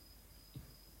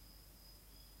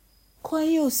 Kwa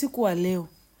hiyo usiku wa leo,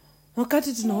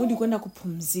 wakati tunarudi kwenda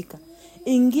kupumzika,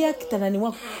 ingia kitandani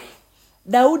mwako.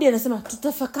 Daudi anasema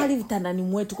tutafakari vitandani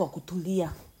mwetu kwa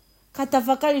kutulia.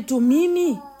 Katafakari tu,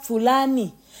 mimi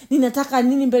fulani ninataka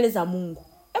nini mbele za Mungu.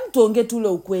 Tuongee tu ule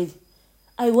ukweli.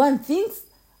 I want things,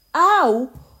 au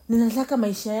ninataka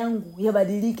maisha yangu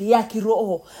yabadilike ya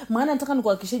kiroho. Maana nataka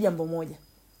nikuhakikishie jambo moja.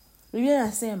 Biblia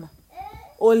inasema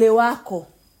ole wako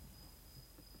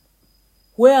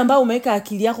wewe ambao umeweka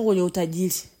akili yako kwenye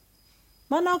utajiri.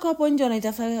 Maana wako hapo nje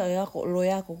wanaitafakari roho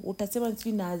yako. Utasema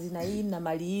sisi na hazina hii na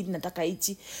mali hii nataka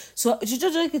hichi. So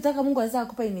chochote kitaka Mungu anaweza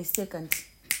kukupa in a second.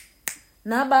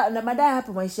 Na baadaye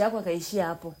hapo maisha yako yakaishia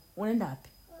hapo. Unaenda wapi?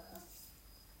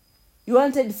 You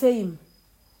wanted fame.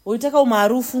 Ulitaka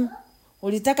umaarufu,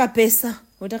 ulitaka pesa,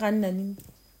 ulitaka nini na nini.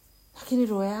 Lakini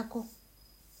roho yako.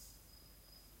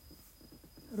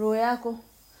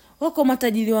 Wako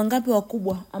matajiri wangapi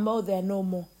wakubwa ambao they are no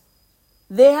more.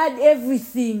 They had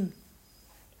everything.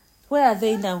 Where are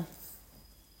they now?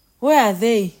 Where are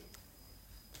they?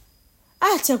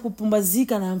 Acha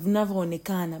kupumbazika na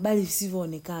vinavyoonekana bali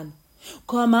visivyoonekana.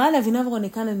 Kwa maana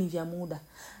vinavyoonekana ni vya muda,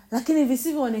 lakini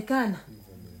visivyoonekana.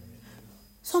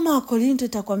 Soma Wakorintho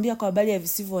itakwambia kwa habari ya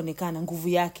visivyoonekana nguvu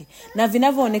yake, na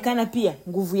vinavyoonekana pia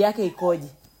nguvu yake ikoje.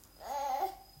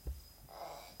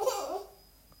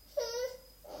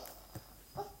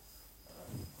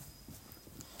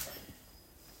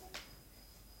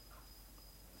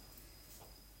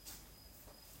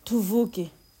 Tuvuke.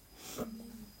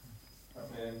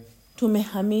 Amen.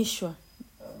 Tumehamishwa.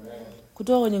 Amen.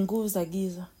 Kutoka kwenye nguvu za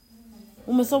giza.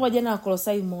 Umesoma jana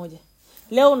Wakolosai 1.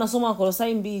 Leo unasoma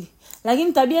Wakolosai 2.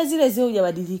 Lakini tabia zile zile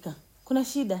hujabadilika. Kuna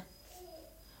shida.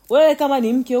 Wewe kama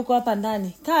ni mke huko hapa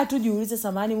ndani, kaa tu jiulize,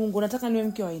 samahani Mungu, unataka niwe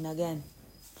mke wa aina gani?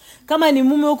 Kama ni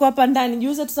mume huko hapa ndani,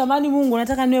 jiulize tu, samahani Mungu,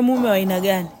 unataka niwe mume wa aina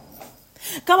gani?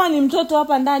 Kama ni mtoto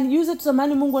hapa ndani, jiulize tu,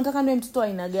 samahani Mungu, unataka niwe mtoto wa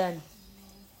aina gani?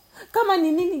 Kama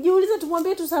ni nini, jiulize,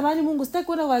 tumwambie tu, samahani Mungu, sitaki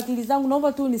kwenda kwa akili zangu,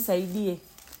 naomba tu unisaidie.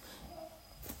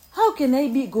 How can I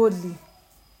be godly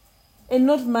and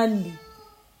not manly?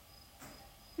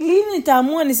 Lini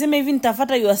nitaamua niseme hivi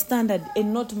nitafuata your standard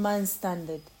and not man's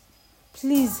standard?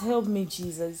 Please help me,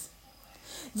 Jesus.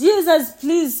 Jesus,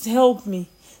 please help me.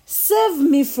 Save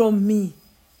me from me.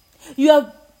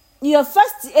 Your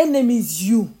first enemy is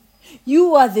you.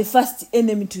 You are the first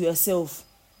enemy to yourself.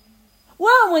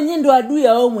 Wewe mwenyewe ndo adui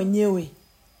ya wewe mwenyewe.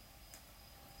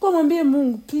 Kwa mwambie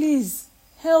Mungu, please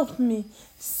help me.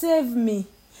 Save me.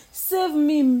 Save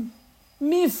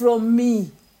me from me.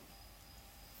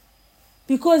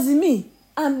 Because me,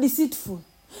 I'm deceitful.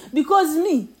 Because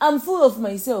me, I'm full of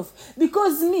myself.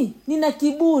 Because me, nina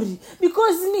kiburi.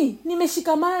 Because me,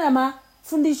 nimeshikamana na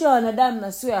mafundisho ya wanadamu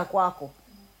na sio ya kwako.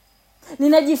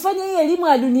 Ninajifanya hii elimu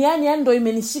ya duniani ndio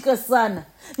imenishika sana.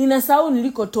 Ninasahau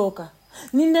nilikotoka.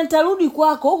 Ninatarudi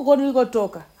kwako huko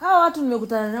nilikotoka. Hawa watu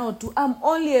nimekutana nao tu. I'm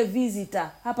only a visitor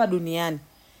hapa duniani.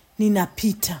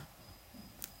 Ninapita.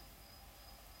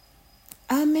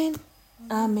 Amen.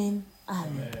 Amen.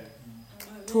 Amen.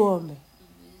 Tuombe.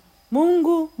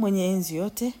 Mungu mwenye enzi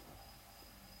yote.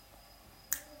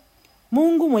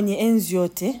 Mungu mwenye enzi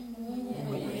yote.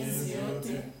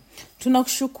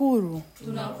 Tunakushukuru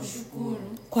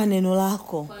kwa neno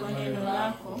lako.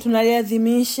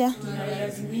 Tunaliadhimisha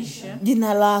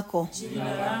jina lako.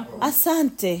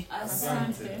 Asante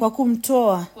kwa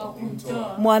kumtoa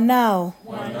mwanao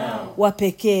wa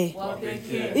pekee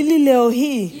ili leo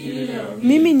hii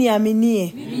mimi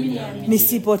niaminie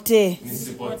nisipotee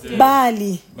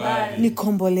bali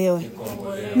nikombolewe.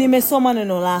 Nimesoma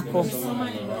neno lako.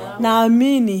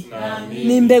 Naamini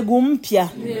ni mbegu mpya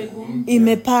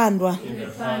imepandwa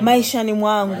maishani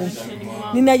mwangu.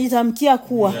 Ninajitamkia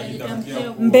kuwa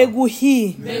mbegu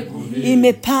hii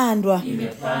imepandwa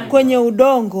kwenye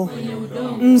udongo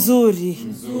mzuri.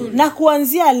 Na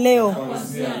kuanzia leo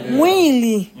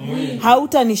mwili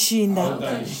hautanishinda.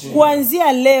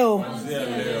 Kuanzia leo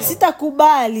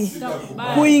sitakubali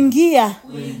kuingia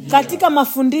katika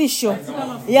mafundisho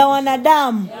ya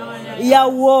wanadamu ya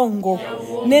uongo.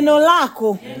 Neno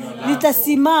lako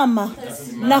litasimama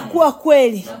na kuwa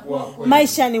kweli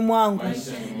maishani mwangu.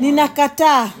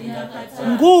 Ninakataa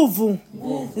nguvu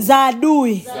za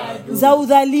adui, za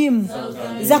udhalimu,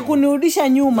 za kunirudisha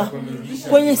nyuma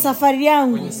kwenye safari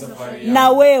yangu na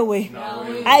wewe.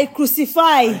 I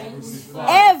crucify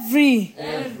every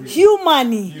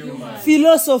human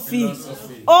philosophy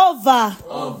over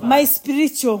my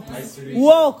spiritual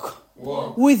walk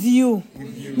with you.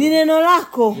 Ni neno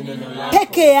lako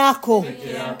peke yako,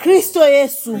 Kristo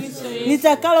Yesu,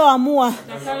 litakaloamua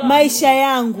maisha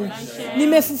yangu.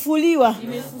 Nimefufuliwa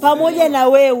pamoja na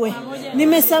wewe,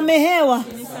 nimesamehewa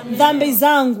dhambi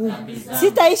zangu.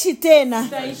 Sitaishi tena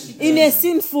in a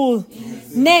sinful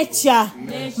nature,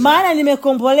 maana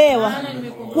nimekombolewa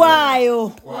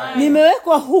kwayo.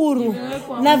 Nimewekwa huru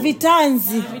na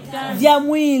vitanzi vya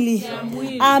mwili.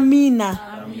 Amina.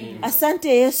 Asante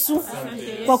Yesu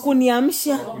kwa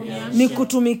kuniamsha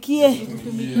nikutumikie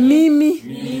mimi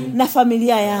na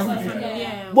familia yangu.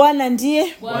 Bwana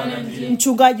ndiye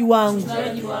mchungaji wangu,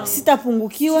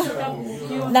 sitapungukiwa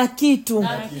na kitu.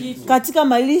 Katika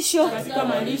malisho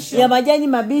ya majani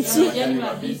mabichi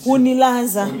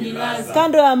hunilaza,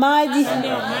 kando ya maji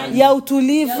ya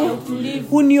utulivu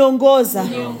huniongoza.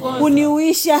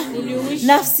 Huniuisha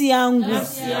nafsi yangu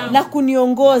na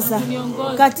kuniongoza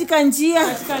katika njia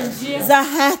za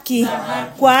haki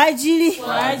kwa ajili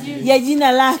ya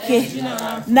jina lake.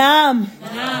 Naam,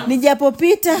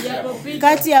 nijapopita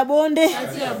kati ya bonde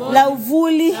la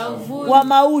uvuli wa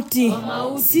mauti,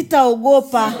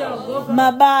 sitaogopa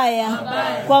mabaya,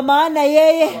 kwa maana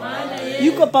yeye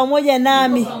yuko pamoja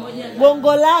nami.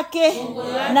 Gongo lake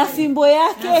na fimbo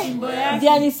yake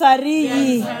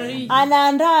vyanifariji.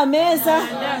 Anaandaa meza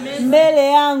mbele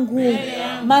yangu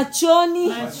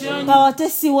machoni pa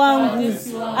watesi wangu.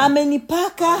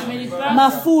 Amenipaka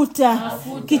mafuta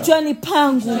kichwani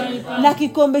pangu, na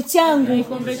kikombe changu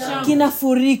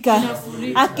kinafurika.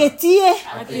 Aketie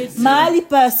mahali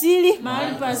pa asili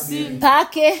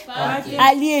pake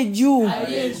aliye juu,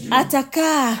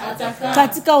 atakaa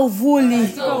katika uvuli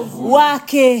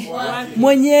wake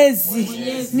Mwenyezi.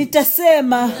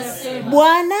 Nitasema,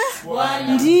 Bwana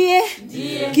ndiye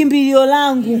kimbilio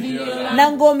langu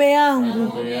na ngome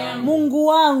yangu, Mungu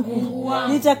wangu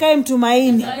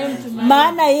nitakayemtumaini.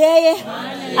 Maana yeye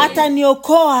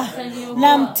ataniokoa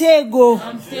na mtego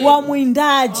wa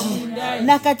mwindaji,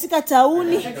 na katika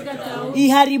tauni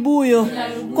iharibuyo.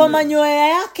 Kwa manyoya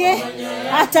yake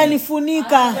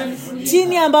atanifunika,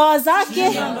 chini ya mbawa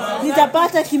zake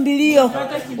nitapata kimbilio.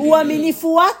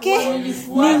 Uaminifu wake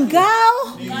ni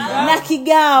ngao na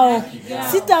kigao.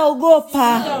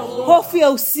 Sitaogopa hofu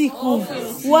ya usiku,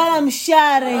 wala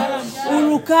mshare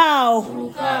urukao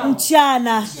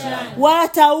mchana, wala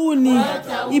tauni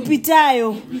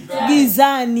ipitayo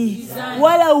gizani,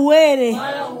 wala uwele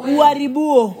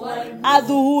uharibuo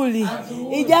adhuhuri.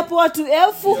 Ijapo watu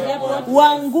 1000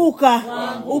 waanguka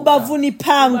ubavuni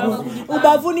pangu,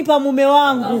 ubavuni pa mume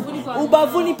wangu,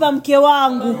 ubavuni pa mke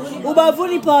wangu,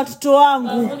 ubavuni pa watoto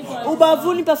wangu,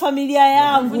 ubavuni pa familia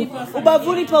yangu,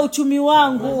 ubavuni pa uchumi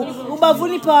wangu,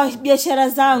 ubavuni pa biashara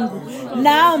zangu,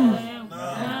 naam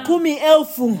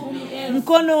 10,000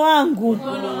 mkono wangu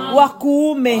wa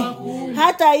kuume,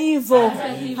 hata hivyo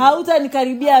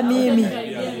hautanikaribia mimi.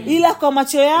 Ila kwa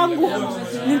macho yangu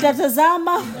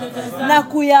nitatazama na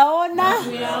kuyaona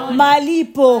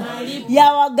malipo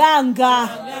ya waganga,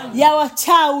 ya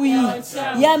wachawi,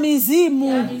 ya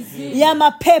mizimu, ya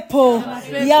mapepo,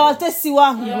 ya watesi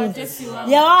wangu,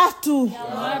 ya watu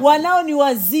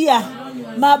wanaoniwazia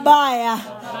mabaya,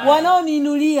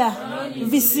 wanaoniinulia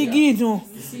visigino.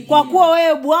 Kwa kuwa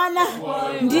wewe Bwana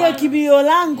ndiye kimbilio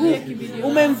langu,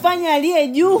 umemfanya aliye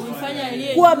juu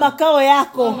kuwa makao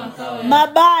yako.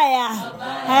 Mabaya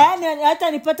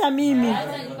hata nipata mimi,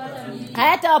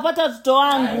 hayatawapata watoto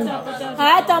wangu,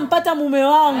 hayatampata mume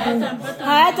wangu,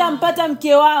 hayatampata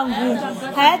mke wangu,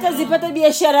 hayatazipata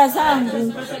biashara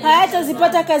zangu,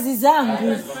 hayatazipata kazi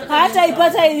zangu,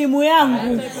 hayataipata elimu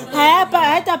yangu,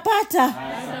 hayatapata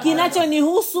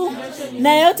kinachonihusu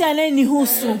na yote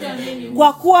anayenihusu.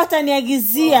 Kwa kuwa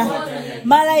ataniagizia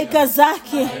malaika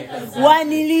zake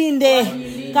wanilinde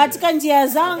katika njia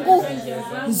zangu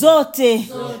zote.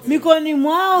 Mikononi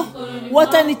mwao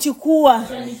watanichukua,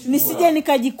 nisije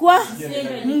nikajikwaa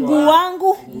mguu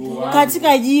wangu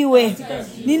katika jiwe.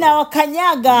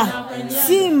 Ninawakanyaga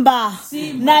simba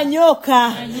na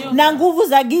nyoka na nguvu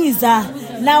za giza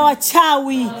na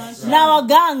wachawi na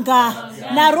waganga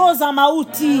na roho za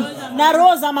mauti na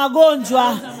roho za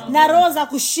magonjwa na roho za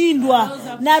kushindwa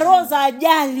na roho za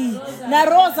ajali na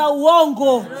roho za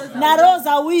uongo na roho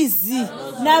za wizi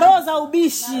na roho za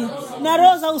ubishi na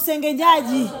roho za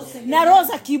usengenyaji na roho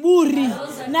za kiburi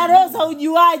na roho za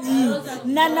ujuaji,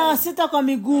 na nawasita kwa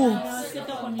miguu.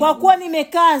 Kwa kuwa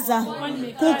nimekaza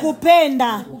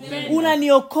kukupenda,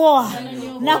 unaniokoa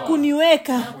na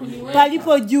kuniweka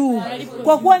palipo juu.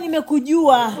 Kwa kuwa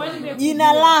nimekujua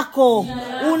jina lako,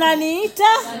 unaniita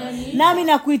nami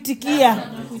nakuitikia.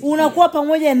 Unakuwa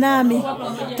pamoja nami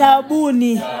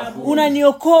taabuni,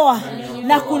 unaniokoa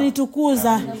na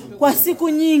kunitukuza. Kwa siku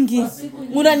nyingi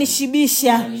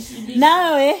unanishibisha,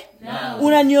 nawe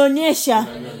unanionyesha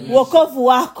wokovu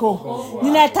wako.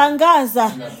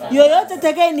 Ninatangaza yoyote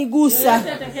atakayenigusa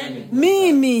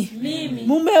mimi,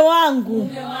 mume wangu,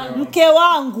 mke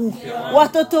wangu,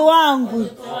 watoto wangu,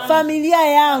 familia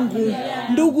yangu,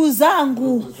 ndugu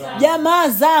zangu, jamaa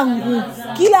zangu,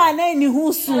 kila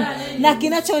anayenihusu na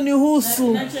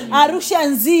kinachonihusu, Arusha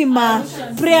nzima,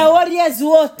 prayer warriors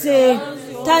wote,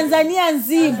 Tanzania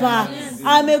nzima,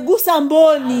 amegusa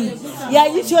mboni ya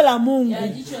jicho la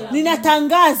Mungu.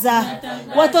 Ninatangaza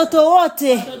watoto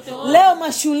wote leo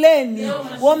mashuleni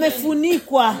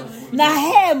wamefunikwa na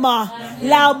hema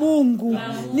la Mungu.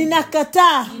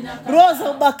 Ninakataa roho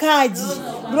za ubakaji,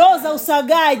 roho za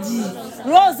usagaji,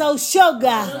 roho za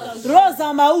ushoga, roho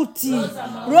za mauti,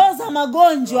 roho za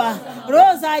magonjwa,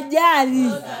 roho za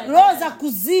ajali, roho za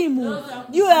kuzimu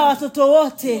juu ya watoto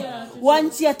wote wa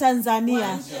nchi ya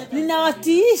Tanzania.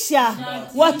 Ninawatiisha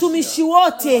watumishi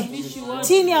wote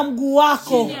chini ya mguu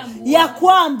wako, ya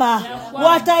kwamba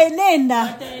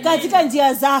wataenenda katika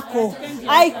njia zako.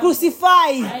 I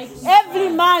crucify every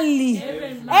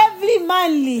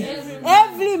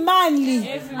manly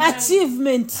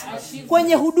achievement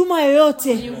kwenye huduma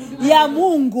yoyote ya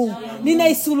Mungu.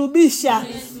 Ninaisulubisha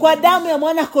kwa damu ya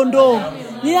mwana kondoo.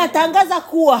 Ninatangaza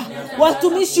kuwa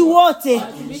watumishi wote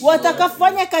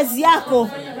watakaofanya kazi yako,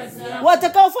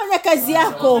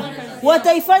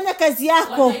 wataifanya kazi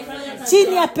yako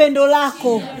chini ya pendo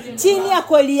lako, chini ya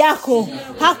kweli yako.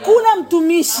 Hakuna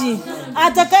mtumishi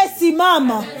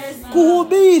atakayesimama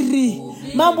kuhubiri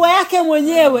mambo yake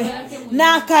mwenyewe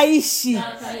na akaishi.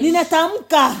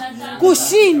 Ninatamka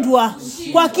kushindwa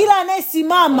kwa kila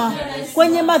anayesimama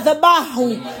kwenye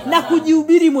madhabahu na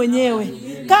kujihubiri mwenyewe.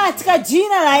 Katika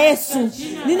jina la Yesu,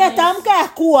 ninatamka ya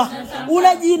kuwa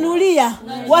unajiinulia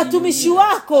watumishi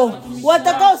wako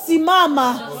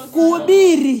watakaosimama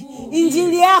kuhubiri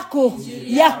injili yako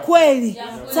ya kweli,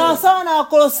 sawa sawa na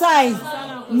Wakolosai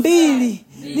 2.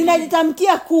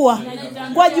 Ninajitamkia kuwa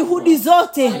kwa juhudi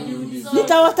zote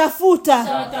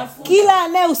nitawatafuta kila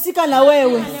anayehusika na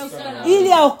wewe,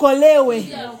 ili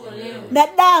aokolewe na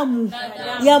damu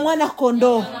ya mwana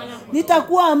kondoo.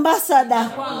 Nitakuwa ambassador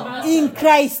in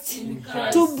Christ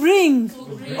to bring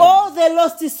all the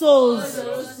lost souls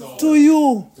to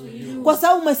you. Kwa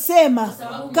sababu umesema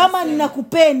kama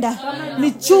ninakupenda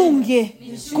nichunge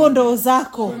kondoo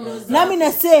zako. Nami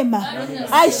nasema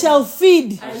I shall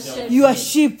feed your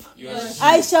sheep.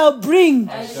 I shall bring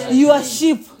your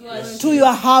sheep to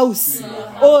your house,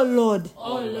 oh Lord.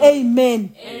 Amen.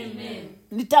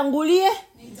 Nitangulie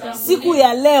siku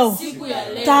ya leo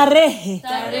tarehe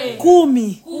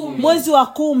 10 mwezi wa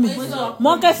 10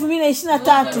 mwaka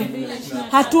 2023.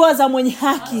 Hatua za mwenye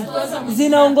haki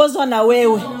zinaongozwa na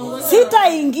wewe.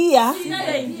 Sitaingia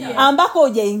ambako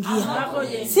hujaingia.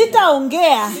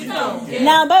 Sitaongea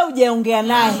na ambaye hujaongea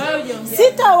naye.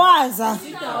 Sitawaza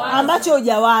ambacho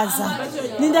hujawaza.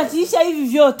 Nitatiisha hivi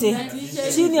vyote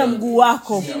chini ya mguu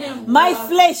wako. My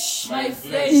flesh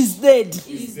is dead.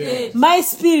 My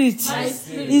spirit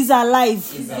is alive.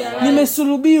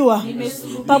 Nimesulubiwa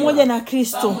pamoja na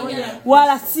Kristo,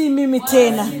 wala si mimi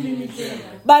tena,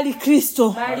 bali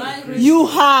Kristo yu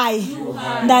hai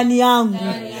ndani yangu.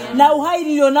 Na uhai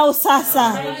nilionao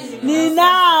sasa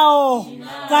ninao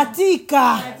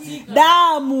katika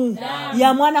damu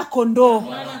ya mwana kondoo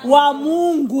wa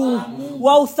Mungu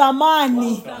wa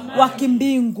uthamani wa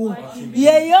kimbingu.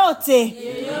 Yeyote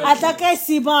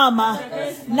atakayesimama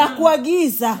na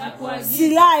kuagiza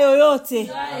silaha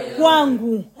yoyote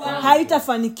kwangu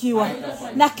haitafanikiwa,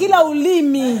 na kila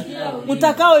ulimi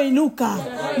utakaoinuka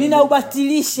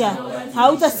ninaubatilisha.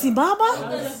 Hautasimama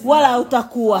wala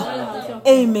hautakuwa.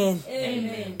 Amen.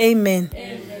 Amen.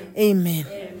 Amen.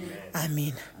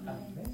 Amen.